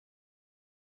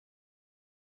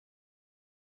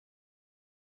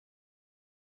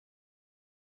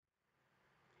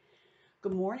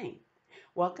Good morning.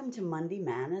 Welcome to Monday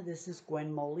Manna. This is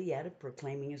Gwen Mouliert of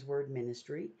Proclaiming His Word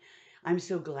Ministry. I'm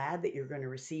so glad that you're going to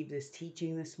receive this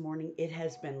teaching this morning. It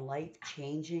has been life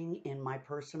changing in my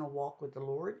personal walk with the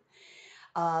Lord.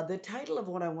 The title of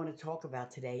what I want to talk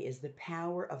about today is the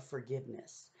power of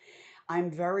forgiveness. I'm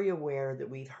very aware that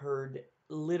we've heard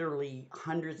literally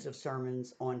hundreds of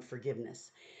sermons on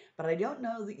forgiveness, but I don't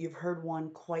know that you've heard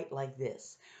one quite like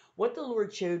this. What the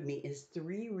Lord showed me is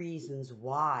three reasons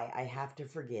why I have to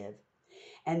forgive,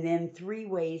 and then three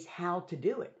ways how to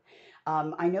do it.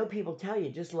 I know people tell you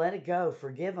just let it go,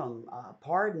 forgive them,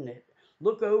 pardon it,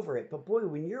 look over it. But boy,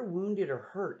 when you're wounded or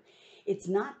hurt, it's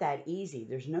not that easy.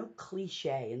 There's no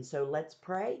cliche. And so let's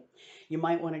pray. You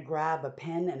might want to grab a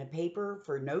pen and a paper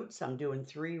for notes. I'm doing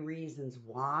three reasons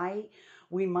why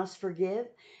we must forgive,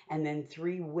 and then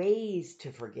three ways to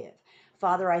forgive.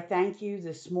 Father, I thank you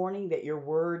this morning that your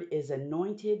word is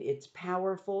anointed, it's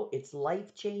powerful, it's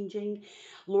life changing.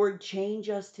 Lord, change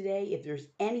us today. If there's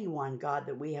anyone, God,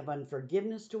 that we have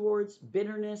unforgiveness towards,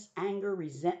 bitterness, anger,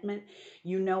 resentment,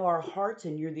 you know our hearts,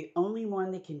 and you're the only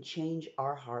one that can change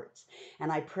our hearts.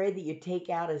 And I pray that you take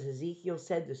out, as Ezekiel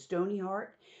said, the stony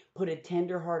heart, put a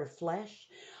tender heart of flesh.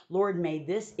 Lord, may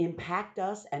this impact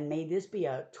us, and may this be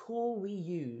a tool we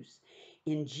use.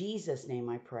 In Jesus' name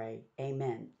I pray.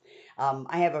 Amen.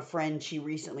 I have a friend, she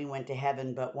recently went to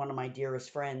heaven, but one of my dearest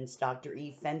friends, Dr.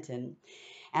 Eve Fenton,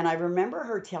 and I remember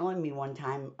her telling me one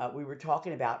time, we were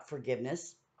talking about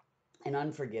forgiveness and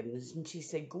unforgiveness, and she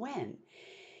said, Gwen,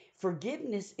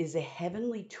 forgiveness is a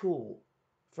heavenly tool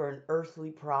for an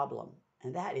earthly problem.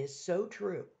 And that is so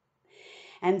true.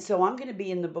 And so I'm going to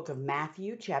be in the book of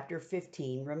Matthew, chapter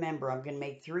 15. Remember, I'm going to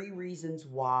make three reasons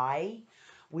why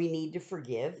we need to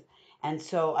forgive. And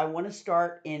so I want to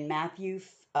start in Matthew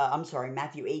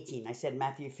 18. I said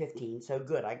Matthew 15. So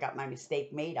good. I got my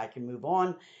mistake made. I can move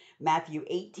on. Matthew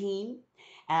 18.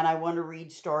 And I want to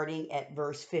read starting at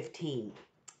verse 15.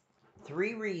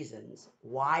 Three reasons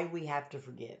why we have to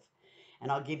forgive.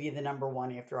 And I'll give you the number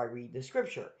one after I read the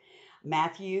scripture.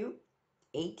 Matthew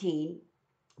 18,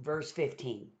 verse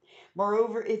 15.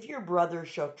 Moreover, if your brother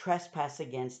shall trespass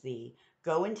against thee,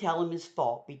 go and tell him his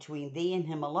fault between thee and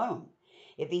him alone.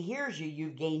 If he hears you,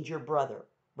 you've gained your brother.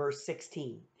 Verse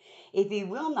 16. If he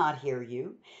will not hear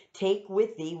you, take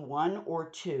with thee one or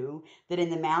two, that in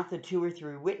the mouth of two or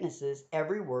three witnesses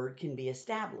every word can be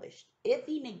established. If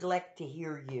he neglect to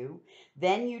hear you,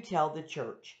 then you tell the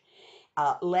church.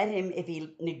 Let him, if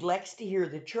he neglects to hear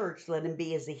the church, let him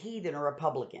be as a heathen or a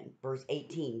publican. Verse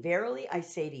 18. Verily I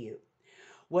say to you,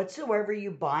 whatsoever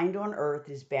you bind on earth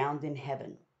is bound in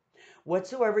heaven.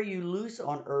 Whatsoever you loose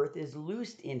on earth is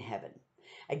loosed in heaven.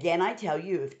 Again, I tell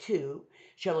you, if two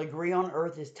shall agree on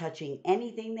earth as touching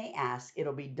anything they ask,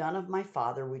 it'll be done of my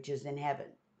Father which is in heaven.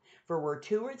 For where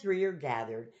two or three are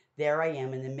gathered, there I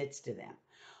am in the midst of them.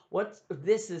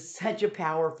 This is such a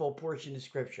powerful portion of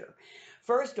scripture.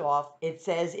 First off, it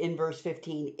says in verse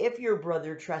 15, if your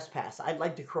brother trespass, I'd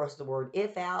like to cross the word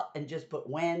if out and just put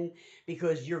when,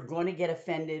 because you're going to get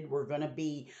offended. We're going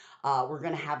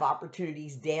to have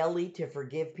opportunities daily to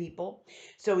forgive people.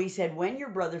 So he said, when your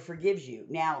brother forgives you.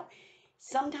 Now,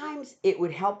 sometimes it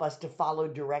would help us to follow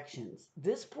directions.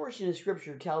 This portion of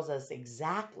scripture tells us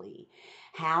exactly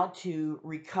how to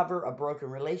recover a broken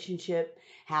relationship,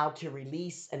 how to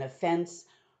release an offense.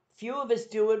 Few of us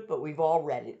do it, but we've all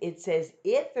read it. It says,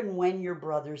 if and when your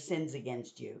brother sins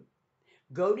against you,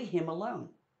 go to him alone.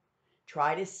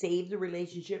 Try to save the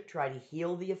relationship, try to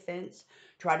heal the offense,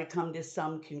 try to come to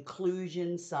some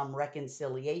conclusion, some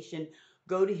reconciliation.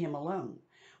 Go to him alone.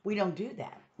 We don't do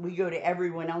that. We go to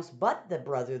everyone else but the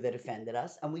brother that offended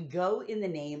us, and we go in the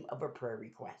name of a prayer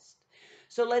request.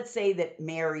 So let's say that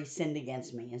Mary sinned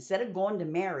against me. Instead of going to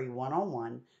Mary one on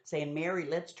one, saying, Mary,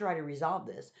 let's try to resolve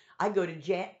this, I go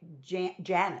to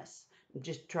Janice. I'm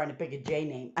just trying to pick a J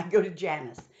name. I go to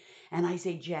Janice and I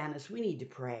say, Janice, we need to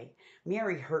pray.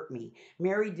 Mary hurt me.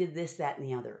 Mary did this, that, and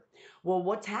the other. Well,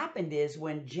 what's happened is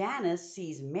when Janice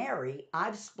sees Mary,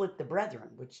 I've split the brethren,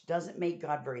 which doesn't make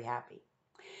God very happy.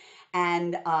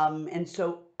 And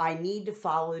so I need to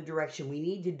follow the direction. We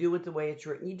need to do it the way it's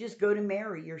written. You just go to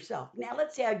Mary yourself. Now,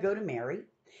 let's say I go to Mary.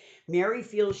 Mary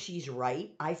feels she's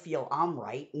right. I feel I'm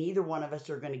right. Neither one of us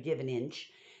are going to give an inch.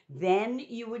 Then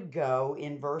you would go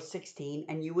in verse 16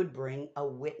 and you would bring a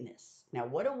witness. Now,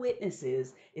 what a witness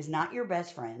is not your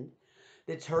best friend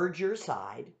that's heard your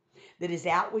side, that is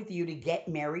out with you to get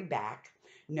Mary back.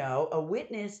 No, a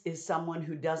witness is someone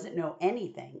who doesn't know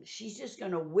anything. She's just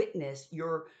going to witness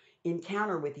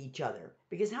encounter with each other.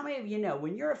 Because how many of you know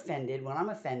when you're offended, when I'm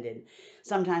offended,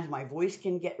 sometimes my voice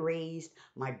can get raised,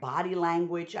 my body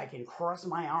language, I can cross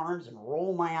my arms and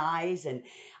roll my eyes, and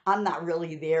I'm not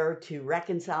really there to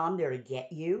reconcile, I'm there to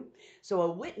get you. So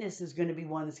a witness is going to be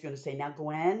one that's going to say, now,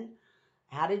 Gwen,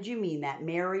 how did you mean that?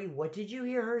 Mary, what did you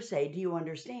hear her say? Do you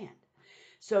understand?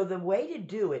 So the way to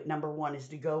do it, number one, is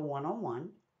to go one on one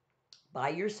by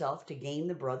yourself to gain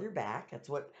the brother back. That's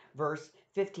what verse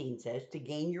 15 says, to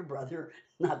gain your brother,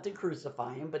 not to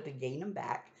crucify him, but to gain him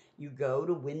back. You go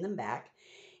to win them back.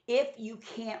 If you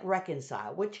can't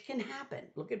reconcile, which can happen,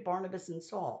 look at Barnabas and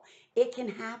Saul, it can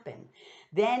happen.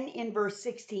 Then in verse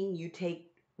 16, you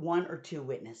take one or two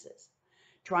witnesses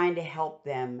trying to help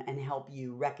them and help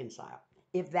you reconcile.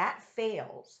 If that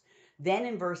fails, then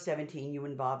in verse 17, you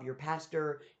involve your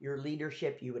pastor, your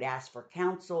leadership. You would ask for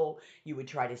counsel. You would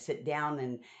try to sit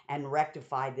down and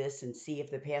rectify this and see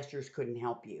if the pastors couldn't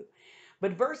help you.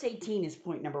 But verse 18 is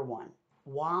point number one.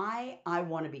 Why I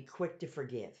want to be quick to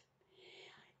forgive.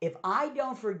 If I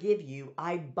don't forgive you,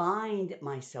 I bind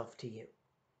myself to you.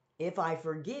 If I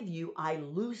forgive you, I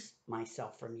loose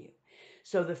myself from you.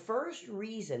 So the first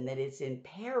reason that it's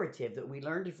imperative that we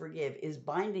learn to forgive is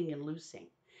binding and loosing.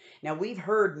 Now we've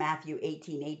heard Matthew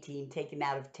 18:18 taken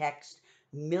out of text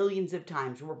millions of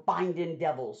times. We're binding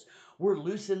devils. We're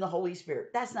loosing the Holy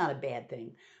Spirit. That's not a bad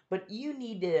thing. But you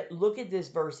need to look at this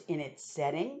verse in its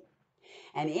setting.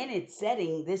 And in its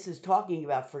setting, this is talking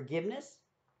about forgiveness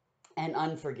and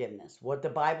unforgiveness. What the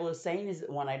Bible is saying is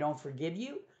that when I don't forgive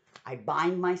you, I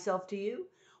bind myself to you.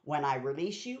 When I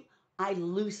release you, I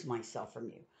loose myself from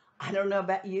you. I don't know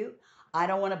about you. I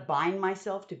don't want to bind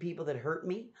myself to people that hurt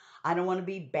me. I don't want to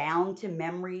be bound to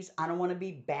memories. I don't want to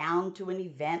be bound to an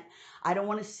event. I don't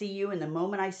want to see you, and the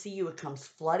moment I see you, it comes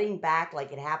flooding back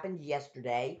like it happened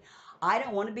yesterday. I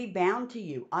don't want to be bound to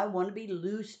you. I want to be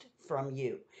loosed from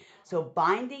you. So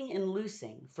binding and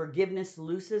loosing, forgiveness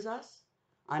looses us.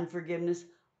 Unforgiveness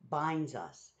binds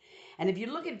us. And if you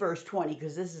look at verse 20,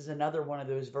 because this is another one of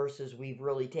those verses we've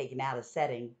really taken out of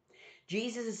setting,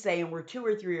 Jesus is saying, where two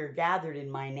or three are gathered in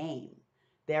my name,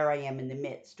 there I am in the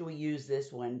midst. We use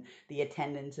this when the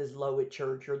attendance is low at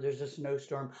church or there's a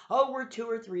snowstorm. Oh, where two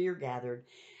or three are gathered.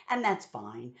 And that's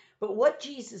fine. But what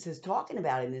Jesus is talking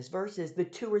about in this verse is the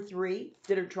two or three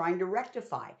that are trying to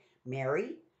rectify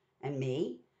Mary and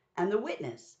me and the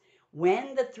witness.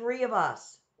 When the three of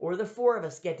us or the four of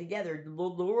us get together, the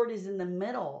Lord is in the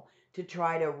middle to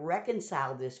try to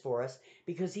reconcile this for us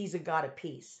because he's a God of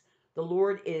peace. The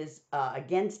Lord is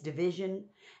against division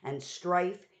and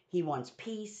strife. He wants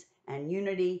peace and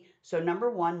unity. So number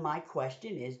one, my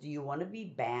question is, do you want to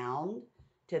be bound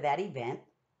to that event,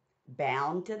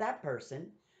 bound to that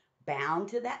person, bound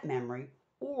to that memory,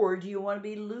 or do you want to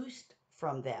be loosed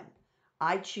from them?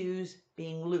 I choose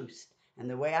being loosed. And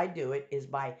the way I do it is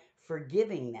by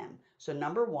forgiving them. So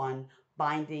number one,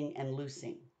 binding and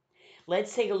loosing.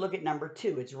 Let's take a look at number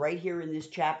two. It's right here in this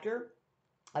chapter.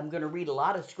 I'm going to read a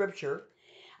lot of scripture,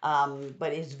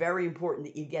 but it's very important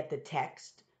that you get the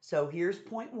text. So here's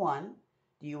point one.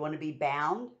 Do you want to be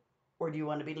bound or do you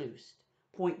want to be loosed?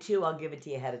 Point two, I'll give it to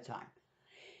you ahead of time.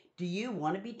 Do you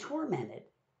want to be tormented?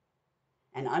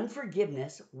 And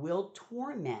unforgiveness will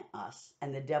torment us,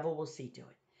 and the devil will see to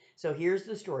it. So here's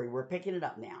the story. We're picking it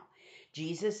up now.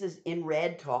 Jesus is in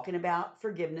red talking about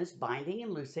forgiveness, binding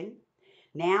and loosing.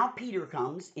 Now Peter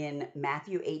comes in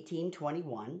Matthew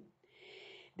 18:21.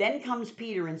 Then comes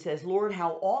Peter and says, Lord,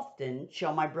 how often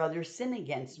shall my brother sin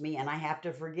against me and I have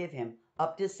to forgive him?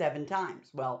 Up to 7 times.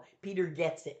 Well, Peter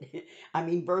gets it. I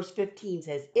mean, verse 15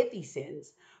 says, if he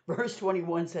sins. Verse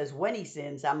 21 says, when he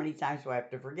sins, how many times do I have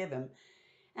to forgive him?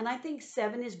 And I think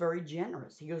 7 is very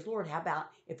generous. He goes, Lord, how about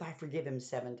if I forgive him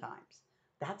 7 times?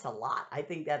 That's a lot. I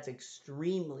think that's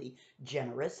extremely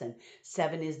generous. And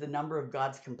 7 is the number of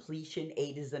God's completion.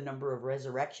 8 is the number of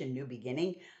resurrection, new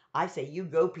beginning. I say, you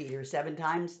go, Peter, 7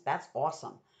 times. That's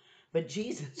awesome. But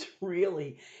Jesus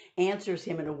really answers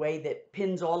him in a way that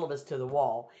pins all of us to the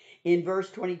wall. In verse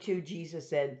 22, Jesus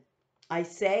said, I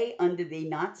say unto thee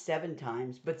not 7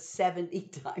 times, but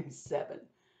 70 times 7.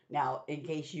 Now, in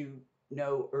case you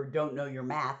know or don't know your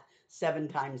math, 7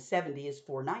 times 70 is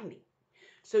 490.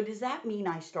 So does that mean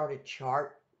I start a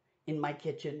chart in my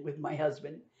kitchen with my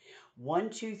husband? 1,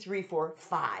 2, 3, 4,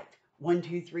 5. 1,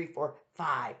 2, 3, 4,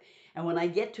 5. And when I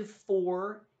get to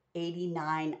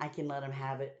 489, I can let him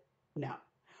have it? No.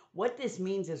 What this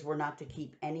means is we're not to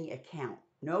keep any account.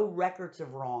 No records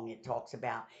of wrong, it talks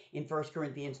about in 1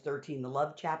 Corinthians 13, the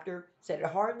love chapter, said it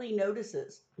hardly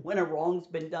notices when a wrong's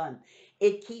been done.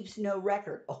 It keeps no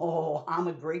record. Oh, I'm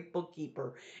a great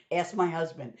bookkeeper. Ask my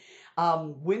husband.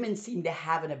 Women seem to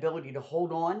have an ability to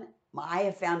hold on I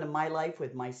have found in my life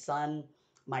with my son,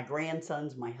 my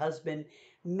grandsons, my husband,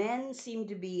 men seem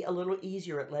to be a little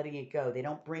easier at letting it go. They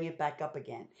don't bring it back up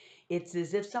again. It's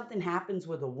as if something happens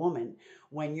with a woman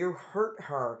when you hurt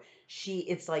her,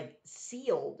 it's like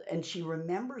sealed and she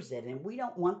remembers it. And we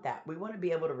don't want that. We want to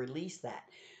be able to release that.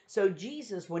 So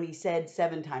Jesus, when he said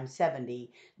 7 times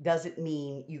 70, doesn't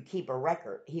mean you keep a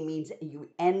record. He means you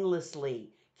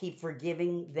endlessly keep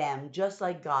forgiving them, just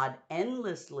like God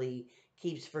endlessly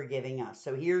keeps forgiving us.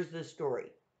 So here's the story.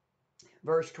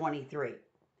 Verse 23.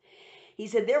 He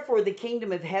said, therefore, the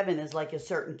kingdom of heaven is like a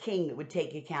certain king that would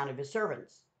take account of his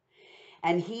servants.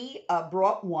 And he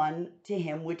brought one to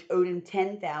him which owed him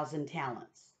 10,000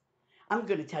 talents. I'm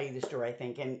going to tell you the story, I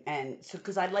think, and so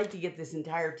because I'd like to get this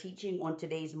entire teaching on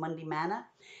today's Monday Manna,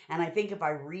 and I think if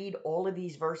I read all of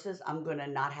these verses, I'm going to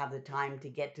not have the time to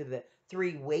get to the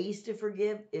 3 ways to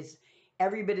forgive. Is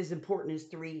every bit as important as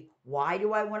 3 why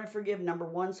do I want to forgive. Number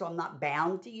 1, so I'm not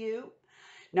bound to you.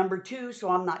 Number 2, so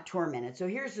I'm not tormented. So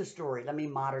here's the story. Let me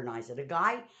modernize it. A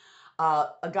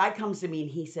guy comes to me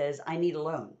and he says, I need a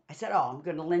loan. I said, oh, I'm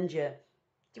going to lend you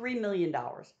 $3 million.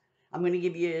 I'm going to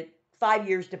give you 5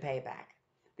 years to pay it back.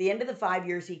 The end of the 5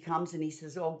 years, he comes and he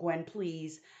says, oh, Gwen,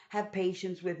 please have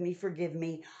patience with me. Forgive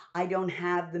me. I don't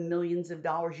have the millions of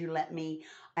dollars you lent me.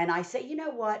 And I say, you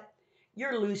know what?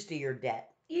 You're loose to your debt.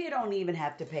 You don't even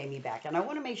have to pay me back. And I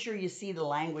want to make sure you see the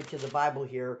language of the Bible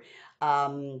here.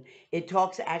 It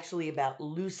talks actually about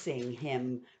loosing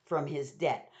him from his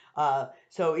debt.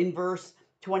 So in verse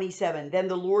 27, then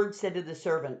the Lord said to the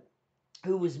servant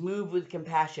who was moved with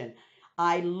compassion,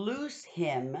 I loose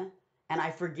him and I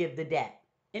forgive the debt.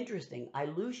 Interesting. I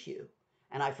loose you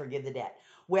and I forgive the debt.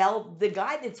 Well, the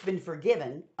guy that's been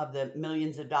forgiven of the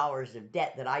millions of dollars of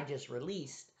debt that I just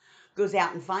released goes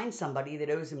out and finds somebody that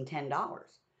owes him $10.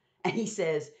 And he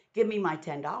says, give me my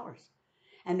 $10.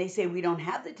 And they say, we don't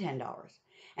have the $10.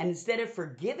 And instead of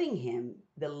forgiving him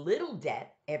the little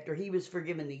debt after he was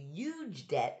forgiven the huge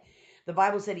debt, the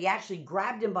Bible said he actually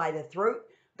grabbed him by the throat,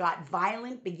 got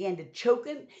violent, began to choke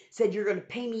him, said, you're going to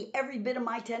pay me every bit of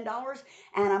my $10,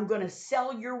 and I'm going to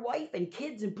sell your wife and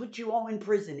kids and put you all in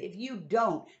prison if you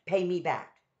don't pay me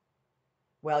back.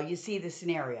 Well, you see the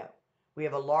scenario. We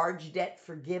have a large debt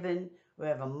forgiven. We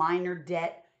have a minor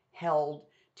debt held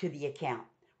to the account.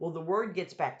 Well, the word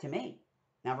gets back to me.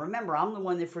 Now, remember, I'm the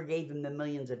one that forgave him the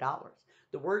millions of dollars.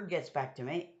 The word gets back to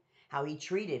me, how he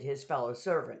treated his fellow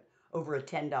servant over a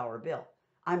 $10 bill.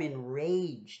 I'm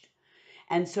enraged.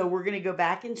 And so we're going to go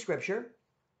back in Scripture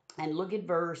and look at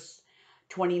verse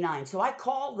 29. So I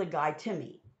called the guy to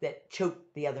me that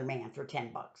choked the other man for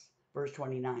 $10. Verse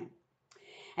 29.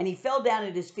 And he fell down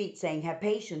at his feet saying, have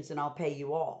patience and I'll pay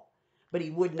you all. But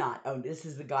he would not. Oh, this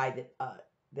is the guy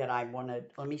that I wanted.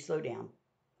 Let me slow down.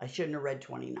 I shouldn't have read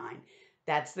 29.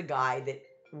 That's the guy that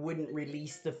wouldn't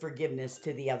release the forgiveness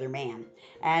to the other man.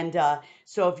 And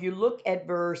so if you look at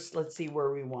verse, let's see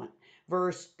where we want.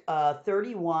 Verse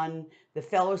 31, the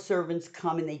fellow servants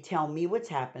come and they tell me what's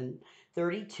happened.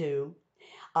 32,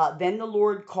 then the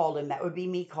Lord called him, that would be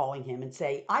me calling him, and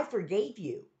say, I forgave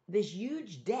you this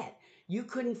huge debt. You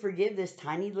couldn't forgive this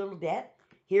tiny little debt?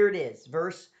 Here it is,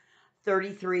 verse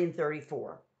 33 and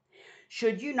 34.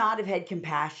 Should you not have had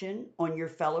compassion on your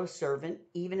fellow servant,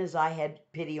 even as I had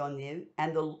pity on you,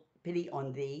 and pity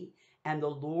on thee? And the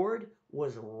Lord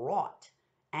was wroth,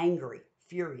 angry,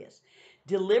 furious,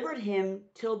 delivered him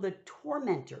till the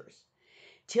tormentors,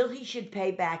 till he should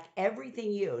pay back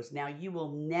everything he owes. Now, you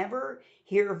will never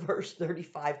hear verse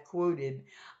 35 quoted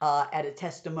at a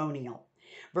testimonial.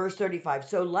 Verse 35,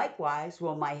 so likewise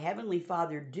will my heavenly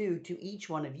Father do to each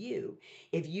one of you,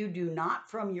 if you do not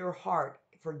from your heart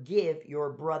forgive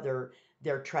your brother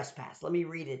their trespass. Let me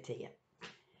read it to you.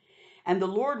 And the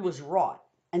Lord was wroth,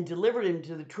 and delivered him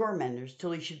to the tormentors,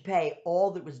 till he should pay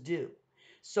all that was due.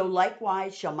 So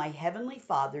likewise shall my heavenly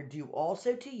Father do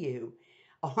also to you.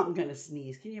 Oh, I'm going to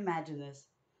sneeze. Can you imagine this?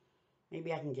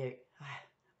 Maybe I can get it.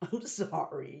 I'm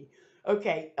sorry.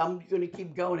 Okay, I'm going to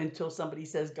keep going until somebody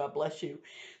says, God bless you.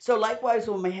 So likewise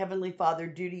will my heavenly Father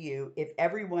do to you, if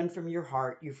everyone from your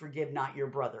heart you forgive not your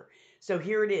brother. So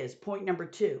here it is, point number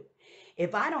 2.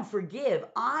 If I don't forgive,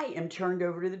 I am turned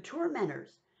over to the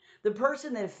tormentors. The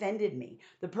person that offended me,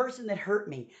 the person that hurt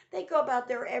me, they go about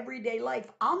their everyday life.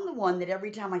 I'm the one that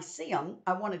every time I see them,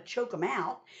 I want to choke them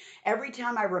out. Every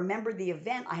time I remember the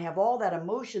event, I have all that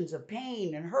emotions of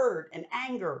pain and hurt and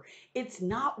anger. It's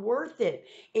not worth it.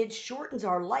 It shortens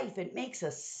our life. It makes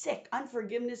us sick.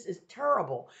 Unforgiveness is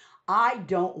terrible. I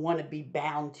don't want to be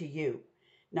bound to you.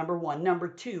 Number 1. Number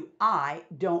 2, I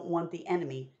don't want the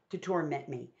enemy to torment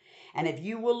me. And if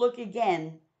you will look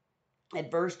again, at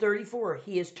verse 34,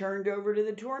 he is turned over to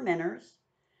the tormentors.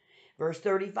 Verse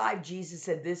 35, Jesus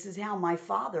said, this is how my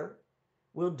Father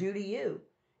will do to you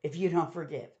if you don't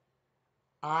forgive.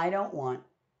 I don't want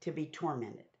to be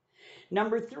tormented.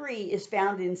 Number 3 is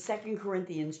found in 2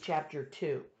 Corinthians chapter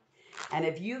 2. And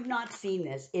if you've not seen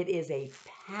this, it is a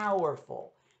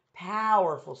powerful,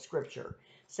 powerful scripture.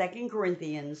 2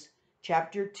 Corinthians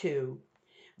chapter 2,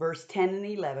 verse 10 and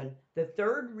 11. The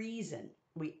third reason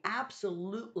we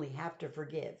absolutely have to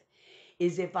forgive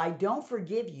is if I don't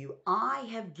forgive you, I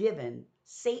have given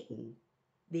Satan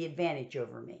the advantage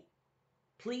over me.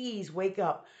 Please wake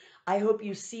up. I hope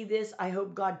you see this. I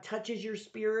hope God touches your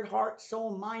spirit, heart,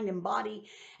 soul, mind, and body,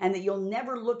 and that you'll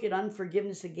never look at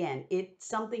unforgiveness again. It's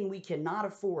something we cannot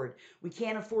afford. We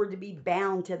can't afford to be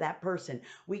bound to that person.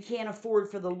 We can't afford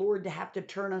for the Lord to have to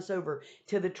turn us over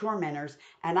to the tormentors.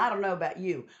 And I don't know about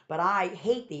you, but I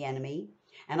hate the enemy,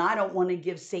 and I don't want to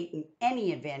give Satan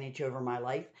any advantage over my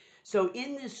life. So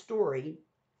in this story,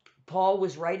 Paul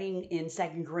was writing in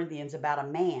 2 Corinthians about a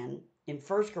man in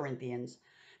 1 Corinthians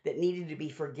that needed to be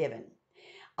forgiven.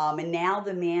 And now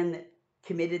the man that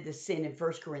committed the sin in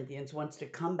 1 Corinthians wants to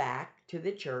come back to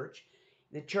the church.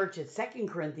 The church at 2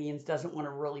 Corinthians doesn't want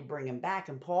to really bring him back.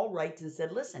 And Paul writes and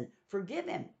said, listen, forgive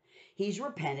him. He's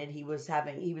repented. He was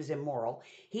immoral.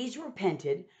 He's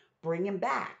repented. Bring him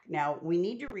back. Now we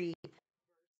need to read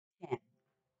 10.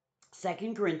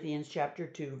 2 Corinthians chapter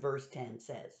 2, verse 10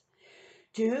 says,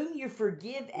 to whom you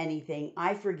forgive anything,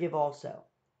 I forgive also.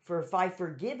 For if I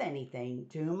forgive anything,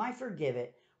 to whom I forgive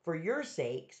it, for your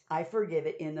sakes, I forgive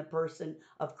it in the person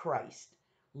of Christ.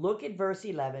 Look at verse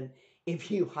 11. If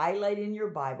you highlight in your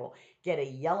Bible, get a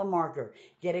yellow marker,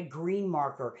 get a green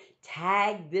marker,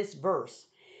 tag this verse.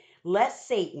 Lest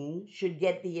Satan should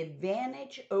get the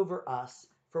advantage over us,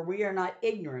 for we are not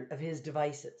ignorant of his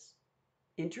devices.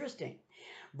 Interesting.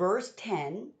 Verse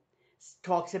 10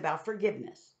 talks about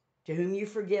forgiveness. To whom you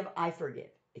forgive, I forgive.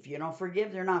 If you don't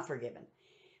forgive, they're not forgiven.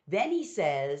 Then he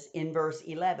says in verse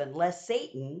 11, lest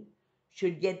Satan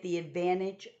should get the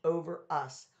advantage over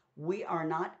us. We are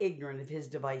not ignorant of his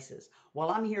devices.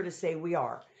 Well, I'm here to say we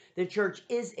are. The church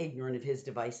is ignorant of his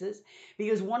devices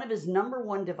because one of his number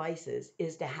one devices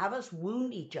is to have us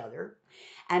wound each other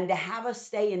and to have us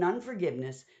stay in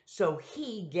unforgiveness so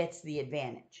he gets the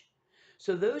advantage.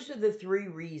 So those are the 3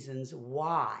 reasons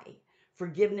why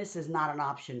forgiveness is not an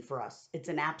option for us. It's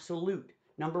an absolute.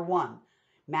 Number 1,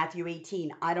 Matthew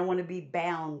 18, I don't want to be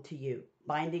bound to you.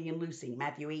 Binding and loosing,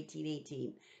 Matthew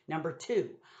 18:18. Number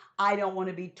 2, I don't want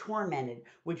to be tormented,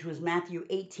 which was Matthew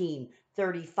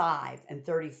 18:35 and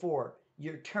 34.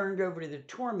 You're turned over to the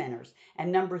tormentors.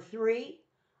 And number 3,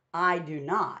 I do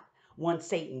not want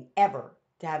Satan ever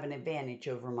to have an advantage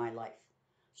over my life.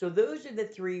 So those are the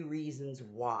 3 reasons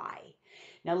why.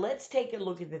 Now let's take a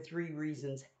look at the 3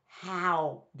 reasons.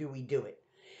 How do we do it?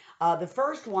 The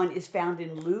first one is found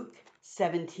in Luke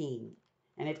 17.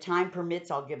 And if time permits,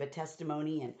 I'll give a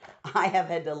testimony. And I have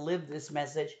had to live this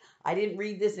message. I didn't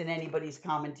read this in anybody's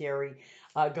commentary.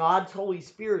 God's Holy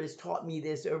Spirit has taught me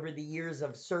this over the years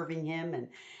of serving him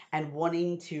and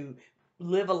wanting to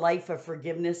live a life of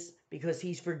forgiveness because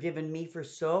he's forgiven me for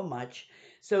so much.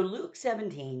 So Luke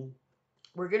 17,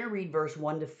 we're going to read verse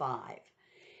 1 to 5.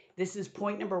 This is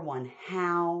point number 1.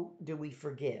 How do we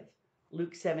forgive?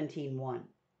 Luke 17:1.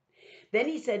 Then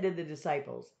he said to the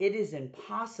disciples, it is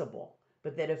impossible,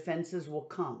 but that offenses will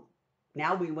come.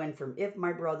 Now we went from if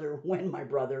my brother, when my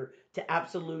brother, to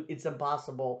absolute, it's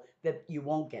impossible that you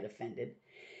won't get offended.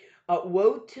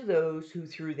 Woe to those who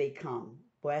through they come.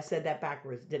 Boy, I said that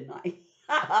backwards, didn't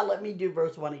I? Let me do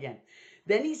verse 1 again.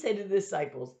 Then he said to the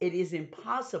disciples, it is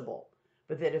impossible,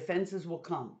 but that offenses will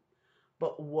come.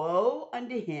 But woe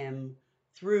unto him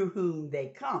through whom they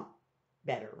come.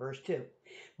 Better, verse 2.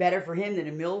 Better for him that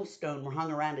a millstone were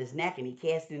hung around his neck and he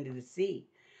cast into the sea,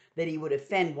 that he would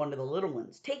offend one of the little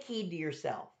ones. Take heed to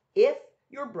yourself. If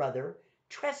your brother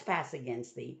trespass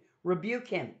against thee, rebuke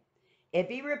him. If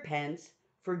he repents,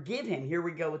 forgive him. Here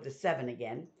we go with the 7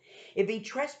 again. If he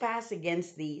trespass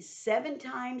against thee 7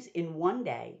 times in one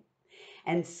day,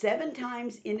 and 7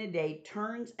 times in a day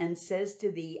turns and says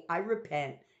to thee, I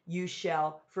repent, you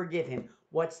shall forgive him.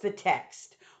 What's the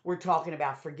text? We're talking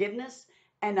about forgiveness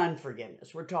and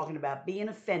unforgiveness. We're talking about being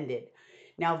offended.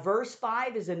 Now, verse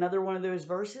 5 is another one of those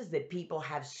verses that people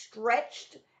have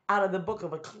stretched out of the book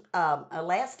of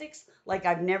elastics like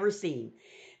I've never seen.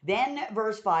 Then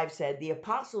verse 5 said, the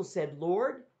apostles said,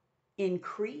 Lord,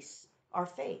 increase our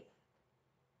faith.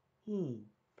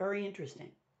 Very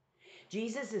interesting.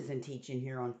 Jesus isn't teaching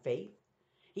here on faith.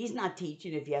 He's not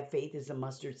teaching if you have faith as a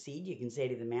mustard seed, you can say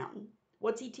to the mountain.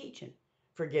 What's he teaching?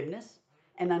 Forgiveness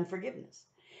and unforgiveness.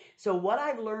 So what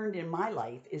I've learned in my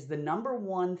life is the number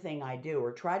one thing I do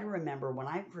or try to remember when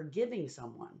I'm forgiving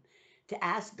someone to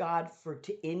ask God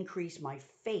to increase my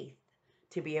faith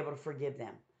to be able to forgive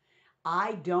them.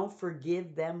 I don't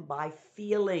forgive them by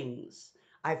feelings.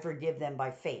 I forgive them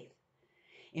by faith.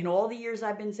 In all the years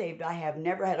I've been saved, I have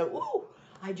never had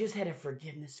I just had a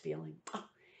forgiveness feeling. Oh,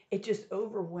 it just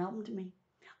overwhelmed me.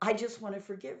 I just want to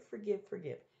forgive, forgive,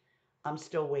 forgive. I'm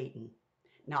still waiting.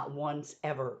 Not once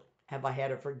ever have I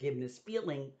had a forgiveness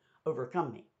feeling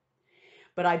overcome me.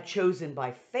 But I've chosen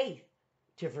by faith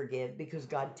to forgive because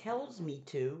God tells me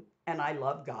to, and I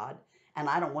love God, and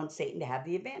I don't want Satan to have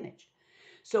the advantage.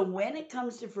 So when it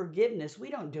comes to forgiveness, we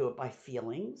don't do it by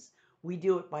feelings. We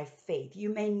do it by faith. You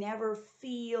may never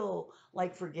feel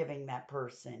like forgiving that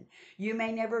person. You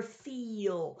may never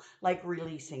feel like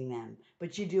releasing them,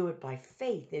 but you do it by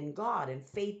faith in God, and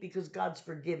faith because God's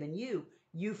forgiven you,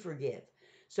 you forgive.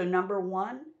 So number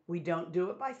one, we don't do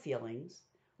it by feelings.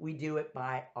 We do it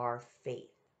by our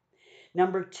faith.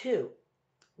 Number two,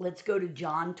 let's go to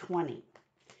John 20.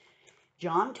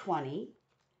 John 20,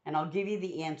 and I'll give you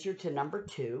the answer to number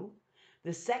two.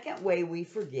 The second way we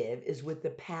forgive is with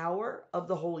the power of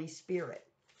the Holy Spirit.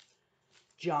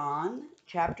 John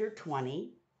chapter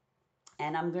 20,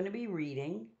 and I'm going to be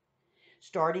reading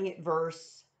starting at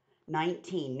verse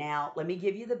 19. Now, let me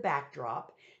give you the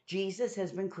backdrop. Jesus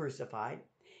has been crucified.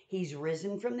 He's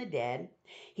risen from the dead.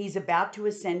 He's about to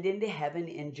ascend into heaven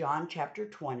in John chapter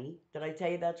 20. Did I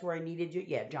tell you that's where I needed you?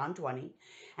 Yeah, John 20.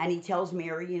 And he tells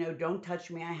Mary, don't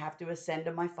touch me. I have to ascend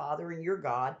to my Father and your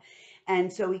God.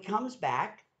 And so he comes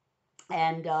back.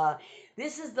 And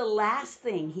this is the last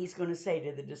thing he's going to say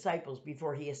to the disciples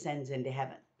before he ascends into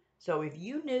heaven. So if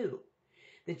you knew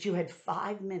that you had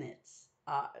 5 minutes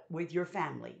with your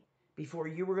family before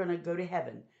you were going to go to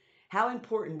heaven, how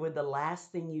important would the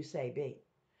last thing you say be?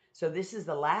 So this is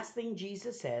the last thing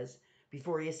Jesus says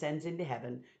before he ascends into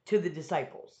heaven to the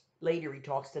disciples. Later he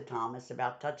talks to Thomas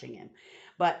about touching him.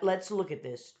 But let's look at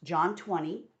this. John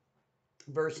 20,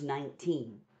 verse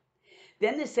 19.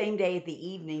 Then the same day at the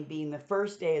evening, being the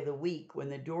first day of the week, when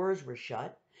the doors were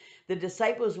shut, the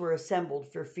disciples were assembled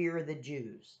for fear of the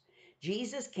Jews.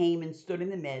 Jesus came and stood in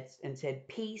the midst and said,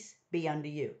 "Peace be unto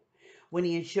you." When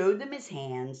he had showed them his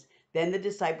hands, then the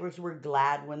disciples were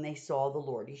glad when they saw the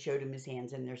Lord. He showed them his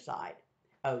hands in their side.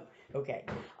 Oh, okay.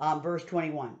 Verse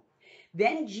 21.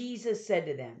 Then Jesus said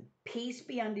to them, "Peace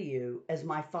be unto you. As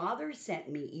my Father sent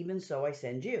me, even so I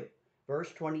send you."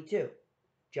 Verse 22.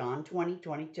 John 20,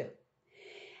 22.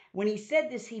 When he said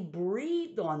this, he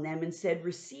breathed on them and said,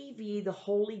 "Receive ye the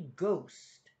Holy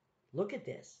Ghost." Look at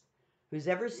this.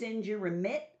 Whosever sins you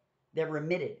remit, they're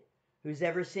remitted.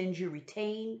 Whosever sins you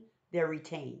retain, they're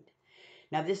retained.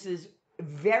 Now, this is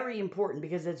very important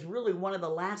because it's really one of the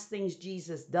last things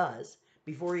Jesus does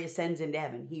before he ascends into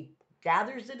heaven. He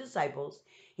gathers the disciples,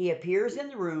 he appears in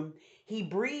the room, he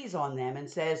breathes on them and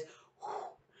says,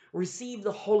 "Receive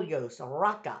the Holy Ghost,"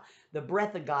 Raka, the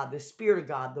breath of God, the Spirit of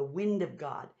God, the wind of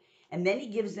God. And then he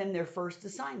gives them their first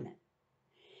assignment.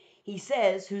 He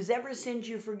says, "Whosever sins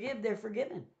you forgive, they're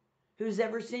forgiven.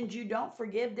 Whosever sins you don't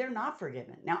forgive, they're not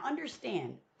forgiven." Now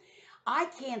understand, I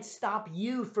can't stop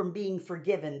you from being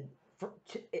forgiven.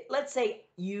 Let's say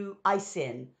I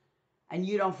sin and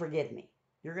you don't forgive me.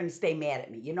 You're going to stay mad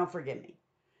at me. You don't forgive me.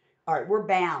 All right, we're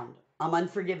bound. I'm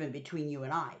unforgiven between you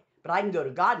and I. But I can go to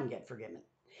God and get forgiven.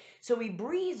 So he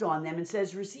breathes on them and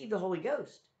says, "Receive the Holy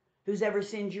Ghost. Whosever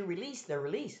sins you release, they're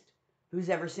released.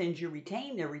 Whosever sins you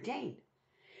retain, they're retained."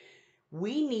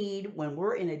 We need, when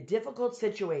we're in a difficult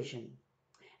situation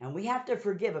and we have to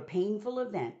forgive a painful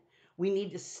event, we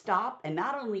need to stop and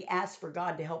not only ask for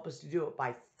God to help us to do it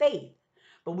by faith,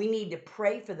 but we need to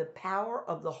pray for the power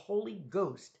of the Holy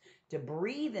Ghost to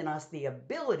breathe in us the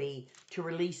ability to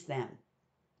release them.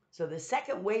 So the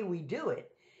second way we do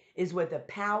it is with the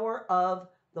power of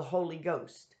the Holy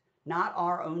Ghost, not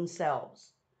our own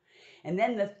selves. And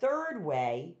then the third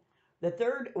way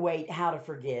how to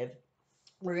forgive,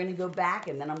 we're going to go back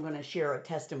and then I'm going to share a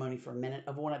testimony for a minute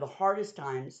of one of the hardest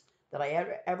times that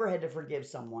I ever had to forgive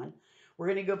someone. We're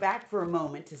going to go back for a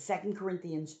moment to 2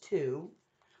 Corinthians 2.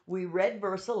 We read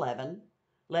verse 11,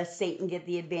 lest Satan get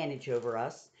the advantage over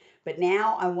us. But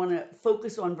now I want to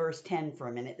focus on verse 10 for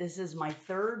a minute. This is my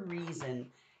third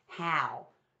reason how.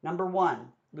 Number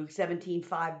one, Luke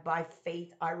 17:5, by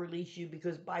faith I release you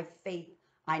because by faith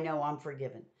I know I'm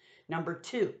forgiven. Number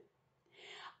two,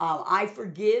 I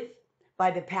forgive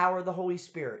by the power of the Holy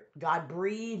Spirit. God,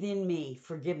 breathe in me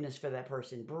forgiveness for that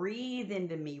person. Breathe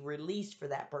into me release for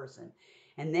that person.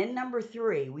 And then number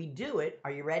three, we do it,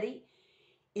 are you ready?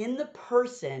 In the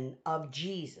person of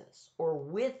Jesus or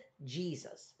with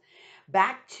Jesus.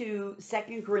 Back to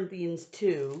 2 Corinthians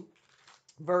 2,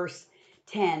 verse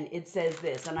 10, it says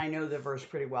this, and I know the verse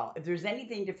pretty well. If there's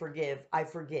anything to forgive, I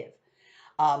forgive.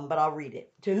 But I'll read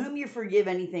it. To whom you forgive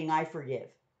anything, I forgive.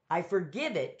 I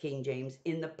forgive it, King James,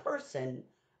 in the person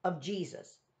of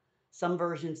Jesus. Some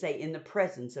versions say in the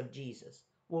presence of Jesus.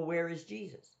 Well, where is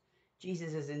Jesus?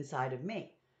 Jesus is inside of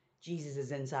me. Jesus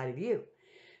is inside of you.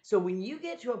 So when you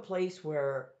get to a place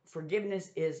where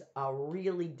forgiveness is a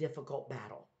really difficult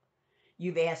battle,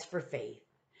 you've asked for faith,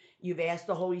 you've asked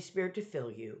the Holy Spirit to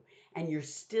fill you, and you're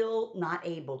still not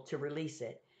able to release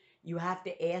it, you have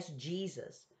to ask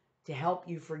Jesus to help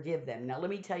you forgive them. Now, let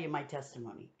me tell you my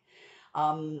testimony.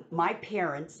 My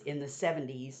parents in the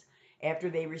 70s, after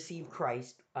they received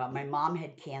Christ, my mom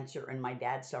had cancer and my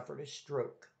dad suffered a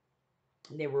stroke.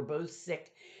 They were both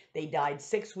sick. They died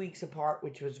 6 weeks apart,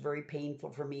 which was very painful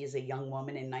for me as a young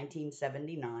woman in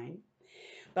 1979.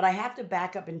 But I have to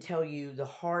back up and tell you the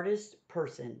hardest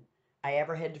person I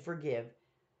ever had to forgive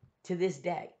to this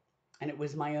day, and it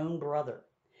was my own brother.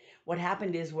 What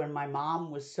happened is when my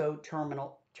mom was so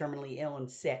terminally ill and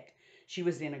sick, she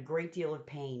was in a great deal of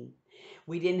pain.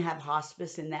 We didn't have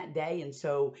hospice in that day, and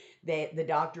so the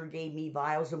doctor gave me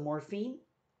vials of morphine,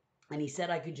 and he said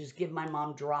I could just give my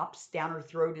mom drops down her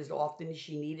throat as often as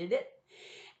she needed it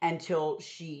until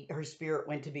her spirit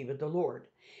went to be with the Lord.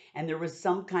 And there was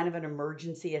some kind of an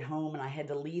emergency at home, and I had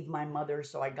to leave my mother,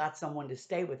 so I got someone to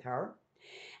stay with her.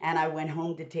 And I went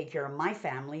home to take care of my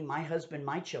family, my husband,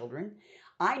 my children.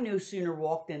 I no sooner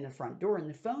walked in the front door and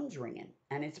the phone's ringing,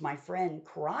 and it's my friend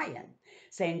crying,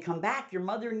 saying, "Come back, your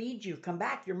mother needs you. Come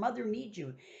back, your mother needs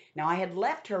you." Now, I had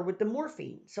left her with the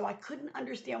morphine, so I couldn't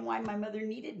understand why my mother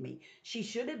needed me. She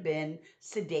should have been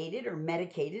sedated or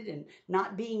medicated and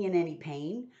not being in any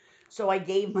pain. So I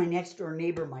gave my next door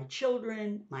neighbor my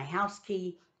children, my house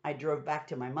key. I drove back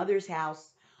to my mother's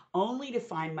house, only to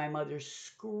find my mother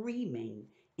screaming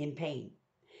in pain.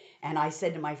 And I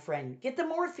said to my friend, "Get the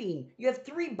morphine. You have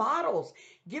 3 bottles.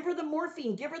 Give her the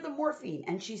morphine. Give her the morphine."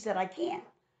 And she said, "I can't."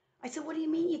 I said, "What do you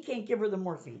mean you can't give her the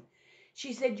morphine?"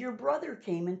 She said, "Your brother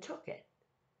came and took it."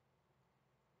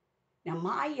 Now,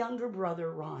 my younger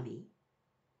brother, Ronnie,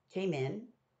 came in,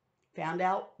 found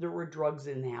out there were drugs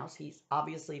in the house. He's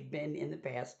obviously been in the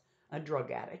past a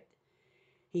drug addict.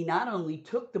 He not only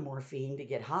took the morphine to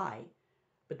get high,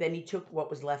 but then he took what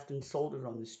was left and sold it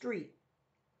on the street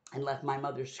and left my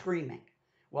mother screaming.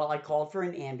 Well, I called for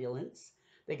an ambulance.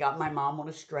 They got my mom on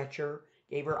a stretcher,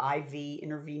 gave her IV,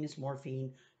 intravenous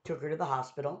morphine, took her to the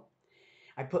hospital.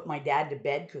 I put my dad to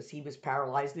bed because he was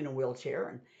paralyzed in a wheelchair.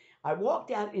 And I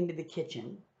walked out into the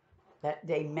kitchen that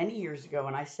day many years ago,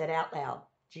 and I said out loud,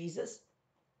 "Jesus,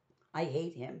 I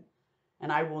hate him,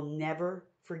 and I will never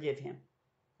forgive him.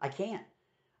 I can't.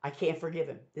 I can't forgive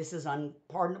him. This is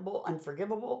unpardonable,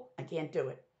 unforgivable. I can't do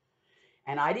it."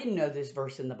 And I didn't know this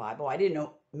verse in the Bible. I didn't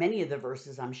know many of the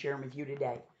verses I'm sharing with you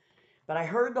today. But I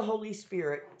heard the Holy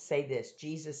Spirit say this.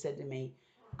 Jesus said to me,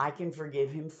 "I can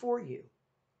forgive him for you."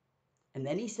 And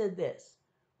then he said this,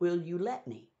 "Will you let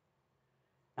me?"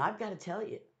 Now, I've got to tell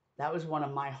you, that was one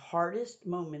of my hardest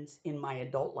moments in my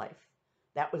adult life.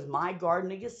 That was my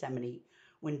Garden of Gethsemane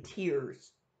when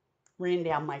tears ran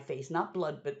down my face, not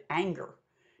blood, but anger,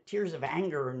 tears of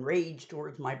anger and rage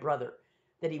towards my brother,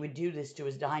 that he would do this to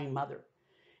his dying mother.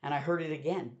 And I heard it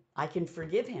again. I can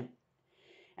forgive him.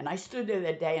 And I stood there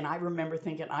that day and I remember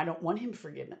thinking, I don't want him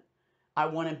forgiven. I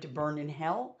want him to burn in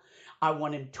hell. I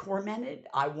want him tormented.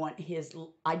 I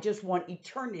just want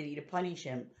eternity to punish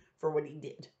him for what he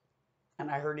did.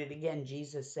 And I heard it again.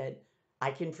 Jesus said,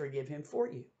 "I can forgive him for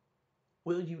you.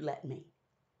 Will you let me?"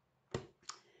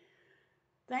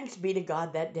 Thanks be to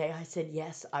God that day. I said,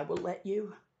 "Yes, I will let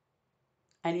you."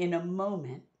 And in a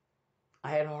moment,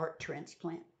 I had a heart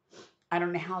transplant. I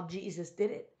don't know how Jesus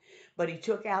did it, but he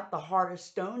took out the heart of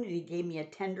stone and he gave me a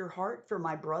tender heart for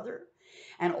my brother.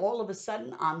 And all of a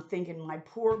sudden, I'm thinking, my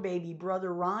poor baby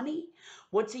brother, Ronnie,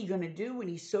 what's he going to do when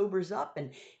he sobers up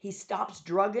and he stops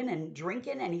drugging and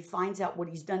drinking and he finds out what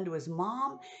he's done to his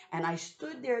mom? And I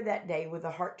stood there that day with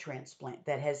a heart transplant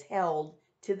that has held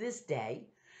to this day.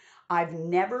 I've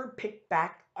never picked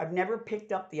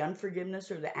up the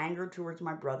unforgiveness or the anger towards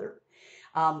my brother.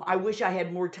 I wish I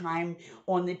had more time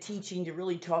on the teaching to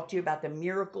really talk to you about the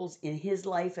miracles in his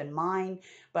life and mine,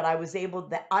 but I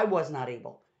was not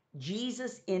able.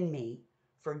 Jesus in me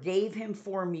forgave him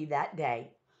for me that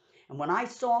day. And when I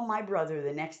saw my brother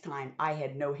the next time, I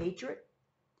had no hatred,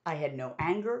 I had no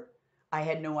anger, I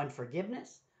had no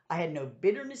unforgiveness, I had no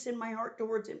bitterness in my heart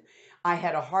towards him. I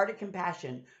had a heart of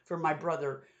compassion for my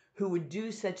brother who would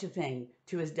do such a thing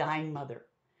to his dying mother.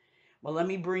 Well, let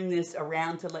me bring this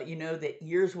around to let you know that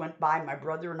years went by. My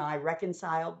brother and I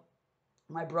reconciled.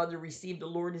 My brother received the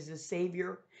Lord as his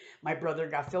Savior. My brother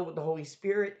got filled with the Holy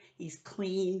Spirit. He's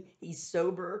clean. He's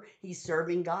sober. He's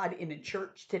serving God in a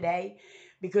church today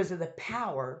because of the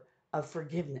power of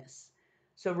forgiveness.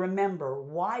 So remember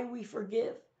why we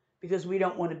forgive, because we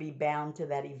don't want to be bound to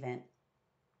that event.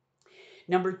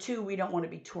 Number two, we don't want to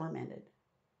be tormented.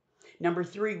 Number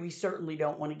three, we certainly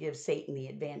don't want to give Satan the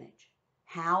advantage.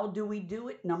 How do we do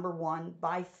it? Number one,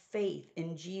 by faith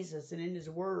in Jesus and in his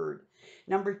word.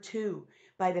 Number two,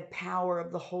 by the power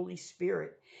of the Holy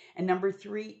Spirit. And number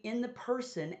three, in the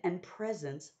person and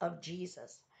presence of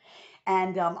Jesus.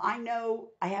 And I know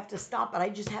I have to stop, but I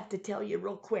just have to tell you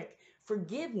real quick,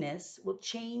 forgiveness will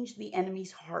change the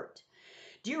enemy's heart.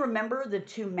 Do you remember the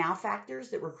two malefactors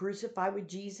that were crucified with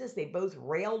Jesus? They both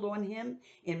railed on him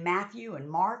in Matthew and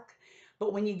Mark.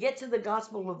 But when you get to the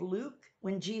Gospel of Luke,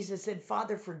 when Jesus said,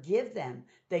 Father, forgive them,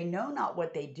 they know not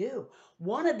what they do.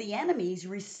 One of the enemies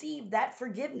received that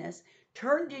forgiveness,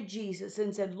 turned to Jesus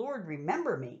and said, Lord,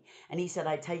 remember me. And he said,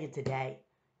 I tell you today,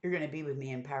 you're going to be with me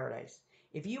in paradise.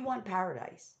 If you want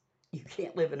paradise, you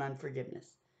can't live in unforgiveness.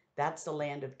 That's the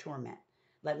land of torment.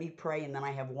 Let me pray, and then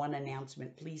I have one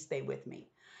announcement. Please stay with me.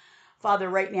 Father,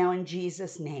 right now in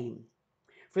Jesus' name,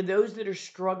 for those that are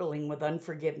struggling with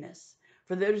unforgiveness,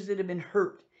 for those that have been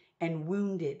hurt and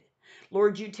wounded,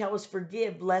 Lord, you tell us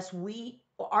forgive lest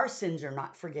our sins are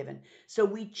not forgiven. So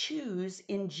we choose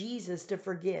in Jesus to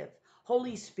forgive.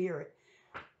 Holy Spirit,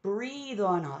 breathe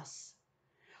on us.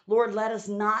 Lord, let us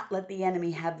not let the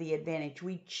enemy have the advantage.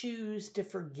 We choose to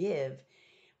forgive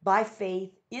by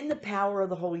faith in the power of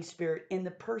the Holy Spirit, in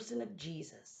the person of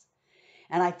Jesus.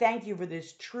 And I thank you for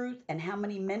this truth and how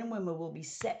many men and women will be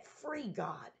set free,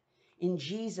 God. In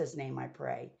Jesus' name I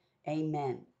pray.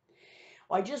 Amen.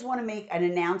 Well, I just want to make an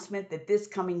announcement that this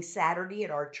coming Saturday at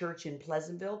our church in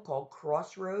Pleasantville called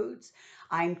Crossroads,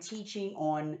 I'm teaching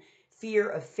on fear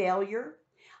of failure.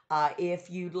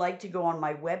 If you'd like to go on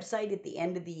my website at the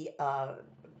end of the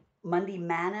Monday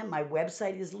Manna, my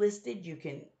website is listed. You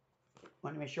can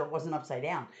want to make sure it wasn't upside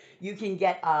down. You can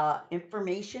get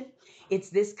information. It's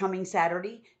this coming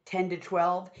Saturday, 10 to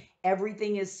 12.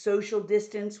 Everything is social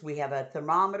distance. We have a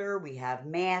thermometer. We have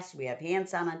masks. We have hand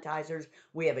sanitizers.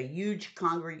 We have a huge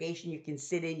congregation you can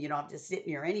sit in. You don't have to sit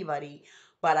near anybody.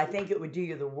 But I think it would do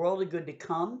you the world of good to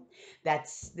come.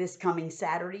 That's this coming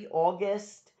Saturday,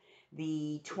 August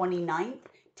the 29th,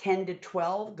 10 to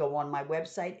 12. Go on my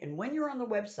website. And when you're on the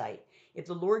website, if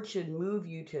the Lord should move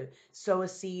you to sow a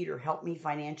seed or help me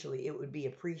financially, it would be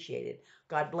appreciated.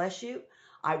 God bless you.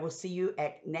 I will see you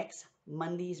at next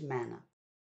Monday's Manna.